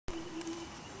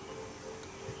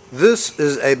This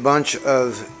is a bunch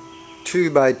of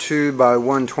 2x2 by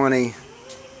 120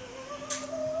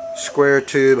 square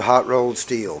tube hot rolled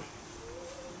steel.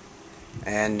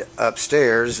 And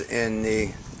upstairs in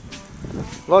the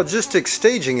logistics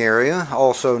staging area,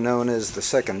 also known as the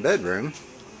second bedroom,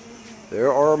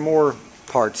 there are more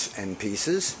parts and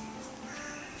pieces.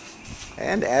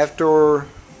 And after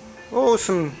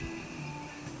some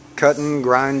cutting,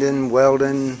 grinding,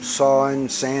 welding, sawing,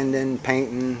 sanding,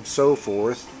 painting, so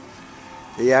forth,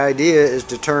 the idea is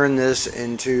to turn this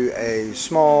into a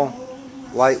small,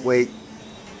 lightweight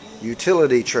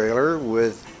utility trailer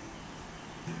with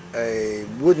a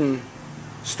wooden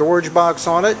storage box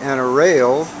on it and a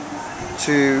rail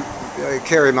to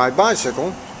carry my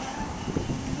bicycle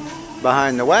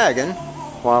behind the wagon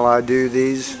while I do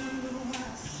these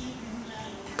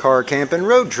car camping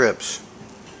road trips.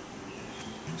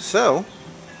 So,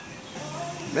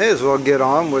 may as well get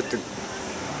on with the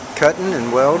cutting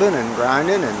and welding and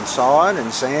grinding and sawing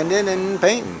and sanding and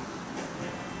painting.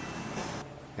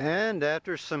 And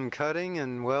after some cutting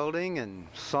and welding and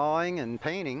sawing and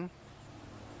painting,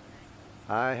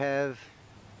 I have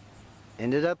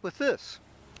ended up with this,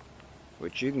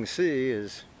 which you can see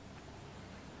is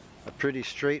a pretty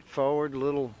straightforward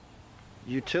little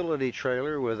utility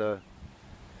trailer with a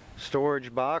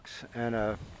storage box and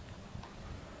a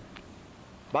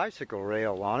bicycle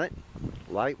rail on it.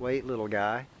 Lightweight little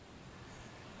guy.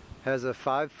 Has a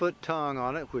 5-foot tongue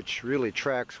on it, which really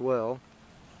tracks well.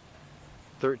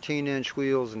 13-inch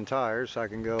wheels and tires, so I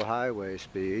can go highway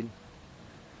speed.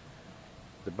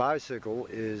 The bicycle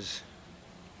is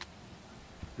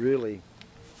really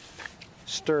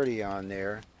sturdy on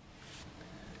there,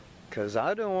 because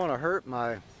I don't want to hurt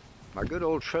my good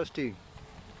old trusty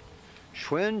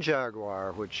Schwinn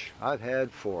Jaguar, which I've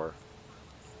had for,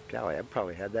 golly, I've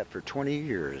probably had that for 20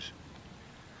 years.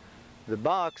 The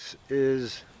box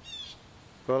is,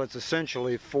 well, it's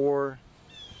essentially 4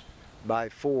 by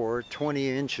 4, 20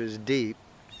 inches deep.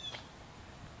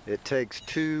 It takes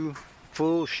 2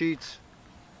 full sheets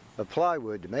of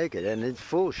plywood to make it, and it's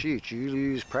full sheets. You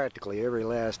use practically every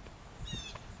last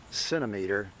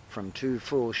centimeter from 2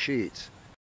 full sheets.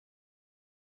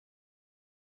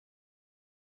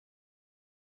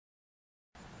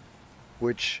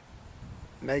 Which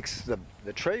makes the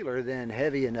trailer then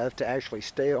heavy enough to actually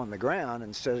stay on the ground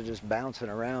instead of just bouncing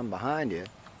around behind you,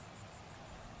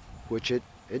 which it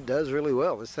does really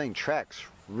well. This thing tracks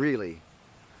really,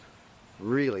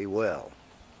 really well.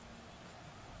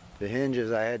 The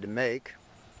hinges I had to make,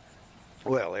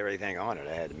 well, everything on it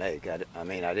I had to make. I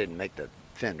mean, I didn't make the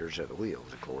fenders or the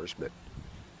wheels, of course, but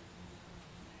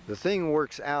the thing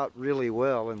works out really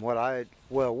well. And one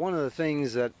of the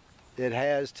things that it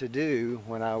has to do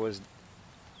when I was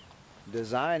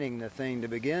designing the thing to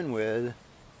begin with,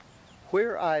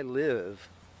 where I live,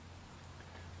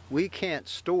 we can't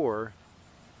store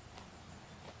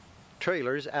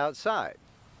trailers outside,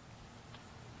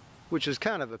 which is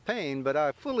kind of a pain, but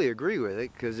I fully agree with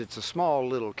it because it's a small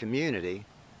little community.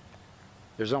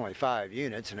 There's only 5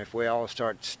 units, and if we all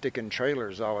start sticking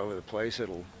trailers all over the place,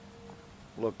 it'll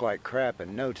look like crap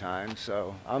in no time.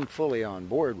 So I'm fully on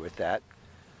board with that.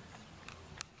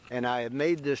 And I have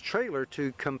made this trailer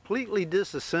to completely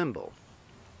disassemble.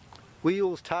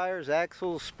 Wheels, tires,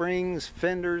 axles, springs,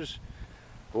 fenders,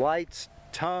 lights,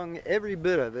 tongue, every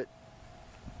bit of it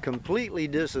completely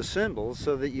disassembled,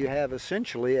 so that you have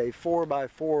essentially a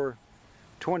 4x4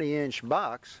 20-inch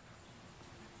box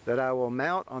that I will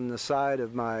mount on the side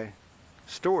of my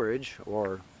storage,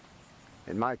 or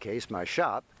in my case my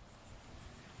shop.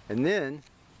 And then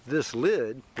this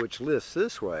lid, which lifts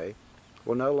this way,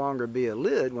 will no longer be a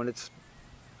lid when it's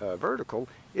vertical.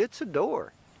 It's a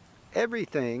door.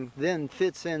 Everything then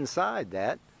fits inside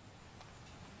that,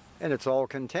 and it's all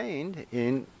contained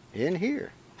in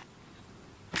here.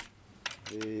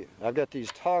 I've got these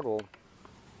toggle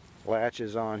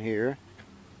latches on here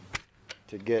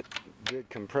to get good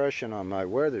compression on my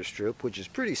weather strip, which is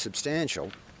pretty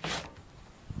substantial.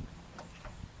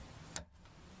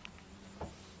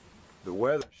 The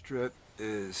weather strip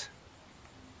is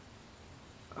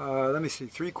let me see,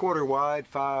 3/4 wide,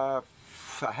 a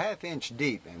 1/2 inch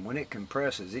deep, and when it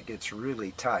compresses it gets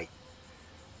really tight.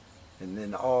 And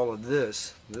then all of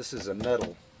this is a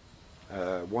metal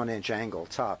 1-inch angle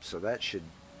top, so that should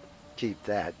keep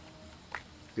that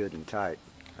good and tight.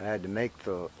 I had to make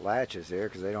the latches there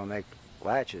because they don't make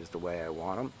latches the way I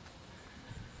want them.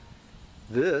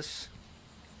 This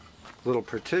little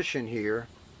partition here,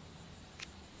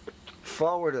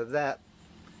 forward of that,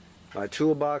 my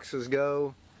toolboxes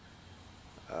go,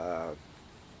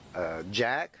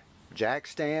 jack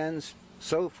stands,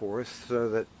 so forth, so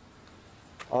that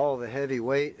all the heavy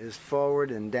weight is forward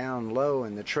and down low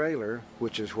in the trailer,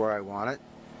 which is where I want it,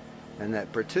 and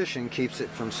that partition keeps it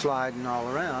from sliding all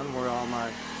around where all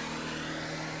my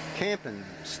camping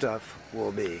stuff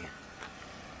will be.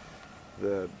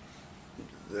 The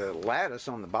lattice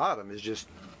on the bottom is just,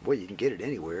 well, you can get it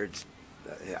anywhere.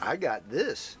 I got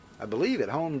this, I believe, at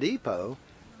Home Depot,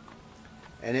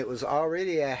 and it was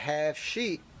already a half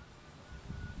sheet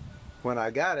when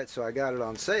I got it, so I got it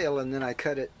on sale, and then I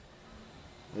cut it,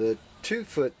 the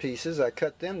 2-foot pieces, I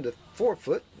cut them to 4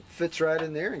 foot. It fits right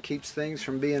in there and keeps things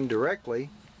from being directly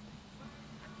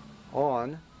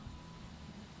on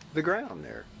the ground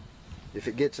there. If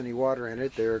it gets any water in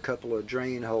it, there are a couple of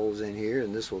drain holes in here,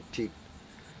 and this will keep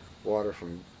water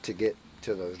to get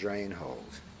to those drain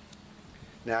holes.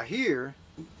 Now here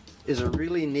is a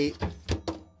really neat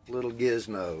little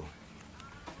gizmo.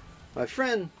 My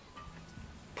friend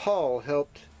Paul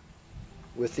helped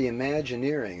with the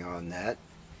Imagineering on that.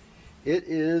 It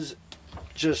is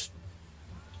just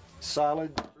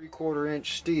solid 3/4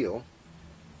 inch steel,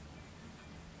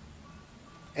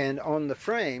 and on the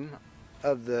frame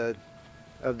of the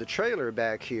trailer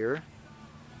back here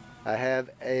I have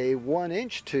a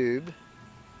 1-inch tube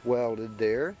welded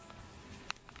there.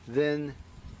 Then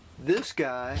this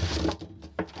guy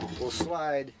will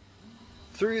slide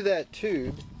through that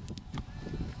tube,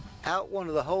 out one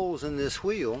of the holes in this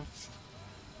wheel,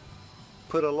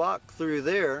 put a lock through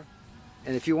there,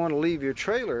 and if you want to leave your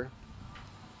trailer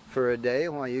for a day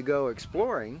while you go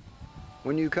exploring,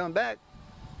 when you come back,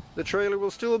 the trailer will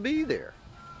still be there,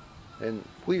 and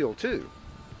wheel too.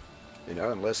 You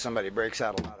know, unless somebody breaks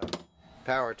out a lot of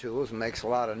power tools and makes a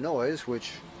lot of noise,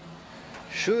 which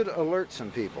should alert some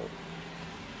people.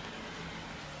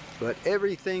 But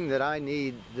everything that I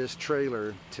need this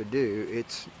trailer to do,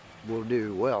 it will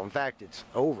do well. In fact, it's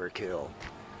overkill.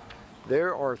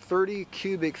 There are 30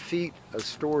 cubic feet of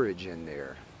storage in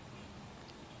there.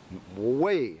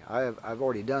 I've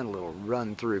already done a little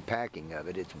run through packing of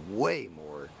it. It's way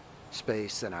more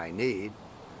space than I need.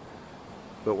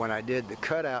 But when I did the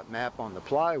cutout map on the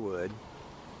plywood,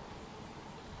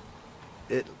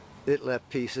 it left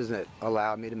pieces that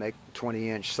allowed me to make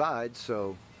 20-inch sides,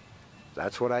 so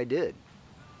that's what I did.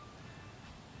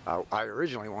 I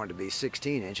originally wanted to be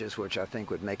 16 inches, which I think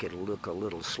would make it look a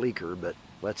little sleeker, but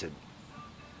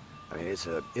I mean,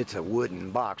 it's a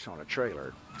wooden box on a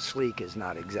trailer. Sleek is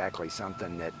not exactly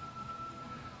something that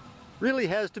really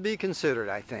has to be considered,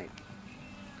 I think.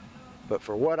 But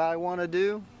for what I want to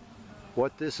do,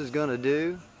 what this is going to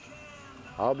do,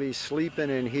 I'll be sleeping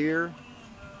in here.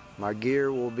 My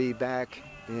gear will be back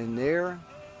in there.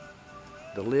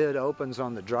 The lid opens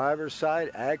on the driver's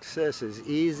side. Access is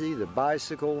easy. The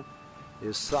bicycle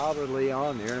is solidly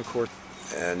on there, and of course.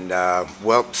 And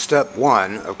well, step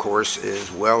one, of course,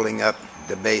 is welding up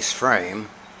the base frame,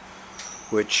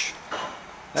 which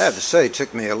I have to say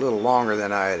took me a little longer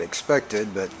than I had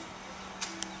expected, but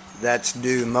that's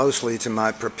due mostly to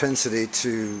my propensity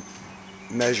to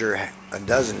measure a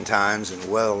dozen times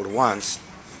and weld once,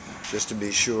 just to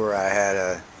be sure I had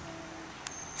a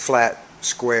flat,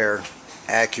 square,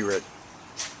 accurate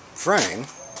frame,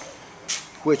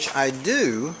 which I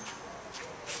do,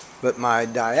 but my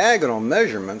diagonal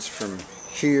measurements from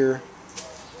here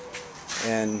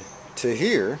and to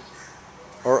here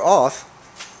are off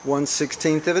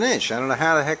 1/16 of an inch. I don't know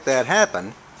how the heck that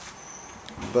happened,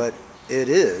 but it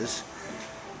is.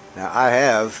 Now I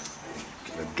have,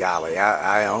 golly,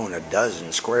 I own a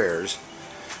dozen squares.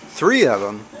 3 of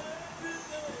them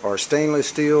are stainless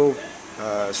steel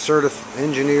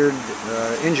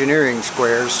engineering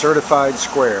squares, certified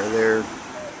square.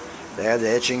 They have the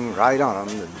etching right on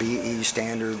them, the BE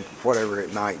standard, whatever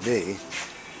it might be.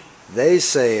 They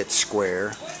say it's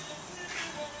square.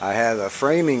 I have a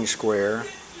framing square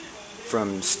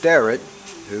from Starrett,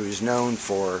 who's known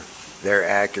for their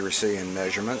accuracy in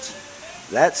measurements.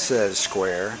 That says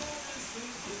square.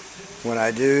 When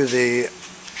I do the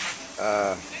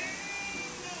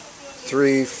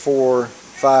 3, 4,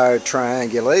 5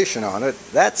 triangulation on it,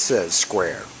 that says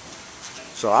square.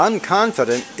 So I'm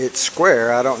confident it's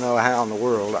square. I don't know how in the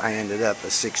world I ended up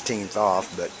a 1/16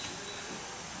 off, but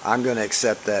I'm going to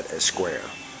accept that as square.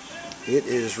 It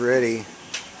is ready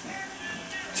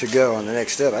to go on the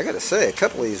next step. I got to say, a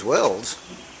couple of these welds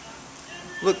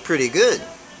look pretty good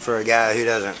for a guy who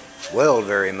doesn't weld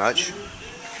very much.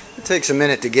 It takes a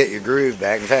minute to get your groove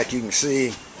back. In fact, you can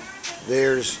see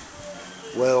there's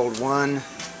weld 1,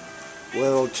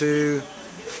 weld 2,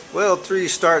 weld 3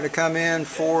 is starting to come in,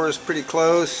 4 is pretty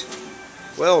close,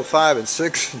 weld 5 and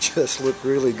 6 just look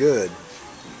really good.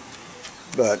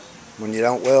 But when you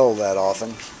don't weld that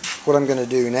often, what I'm going to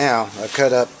do now, I've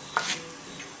cut up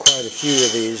quite a few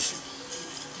of these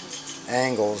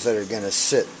angles that are going to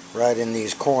sit right in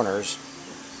these corners,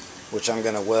 which I'm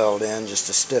going to weld in just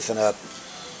to stiffen up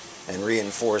and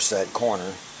reinforce that corner.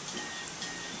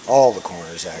 All the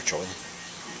corners, actually.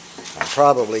 I'm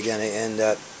probably going to end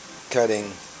up cutting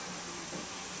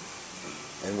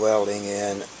and welding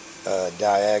in a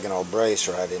diagonal brace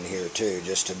right in here too,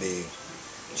 just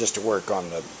to work on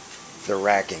the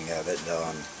racking of it. Though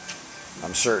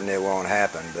I'm certain it won't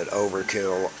happen, but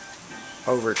overkill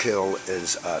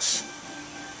is us.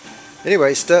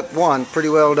 Anyway, step one, pretty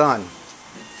well done.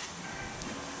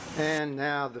 And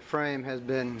now the frame has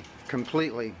been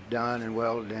completely done and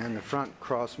welded in. The front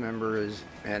cross member is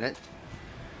in it.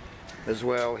 As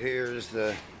well, here's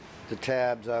the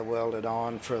tabs I welded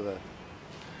on for the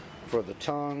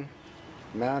tongue,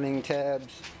 mounting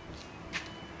tabs,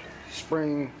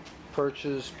 spring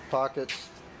perches, pockets.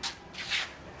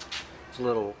 It's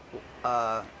little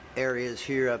areas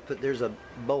here. There's a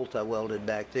bolt I welded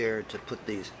back there to put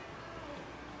these,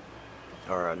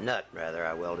 or a nut rather,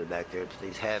 I welded back there to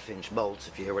these 1/2-inch bolts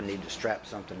if you ever need to strap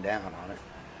something down on it.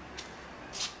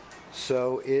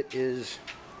 So it is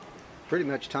pretty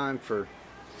much time for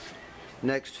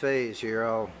next phase here.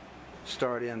 I'll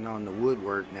start in on the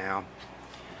woodwork now,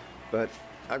 but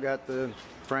I've got the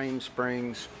frame,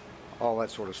 springs, all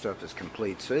that sort of stuff is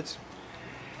complete, so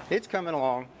it's coming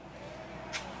along.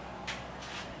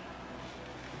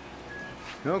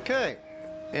 Okay,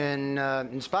 and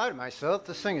in spite of myself,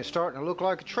 this thing is starting to look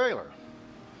like a trailer.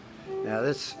 Now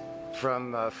this,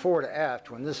 from fore to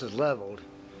aft, when this is leveled,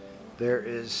 there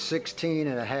is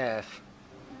 16.5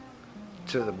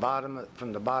 to the bottom,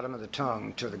 from the bottom of the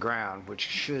tongue to the ground, which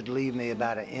should leave me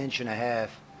about 1.5 inches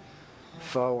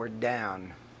forward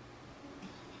down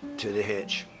to the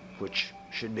hitch, which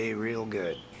should be real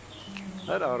good.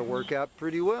 That ought to work out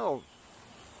pretty well.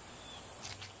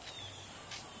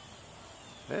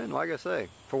 And like I say,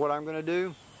 for what I'm going to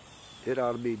do, it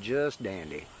ought to be just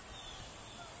dandy.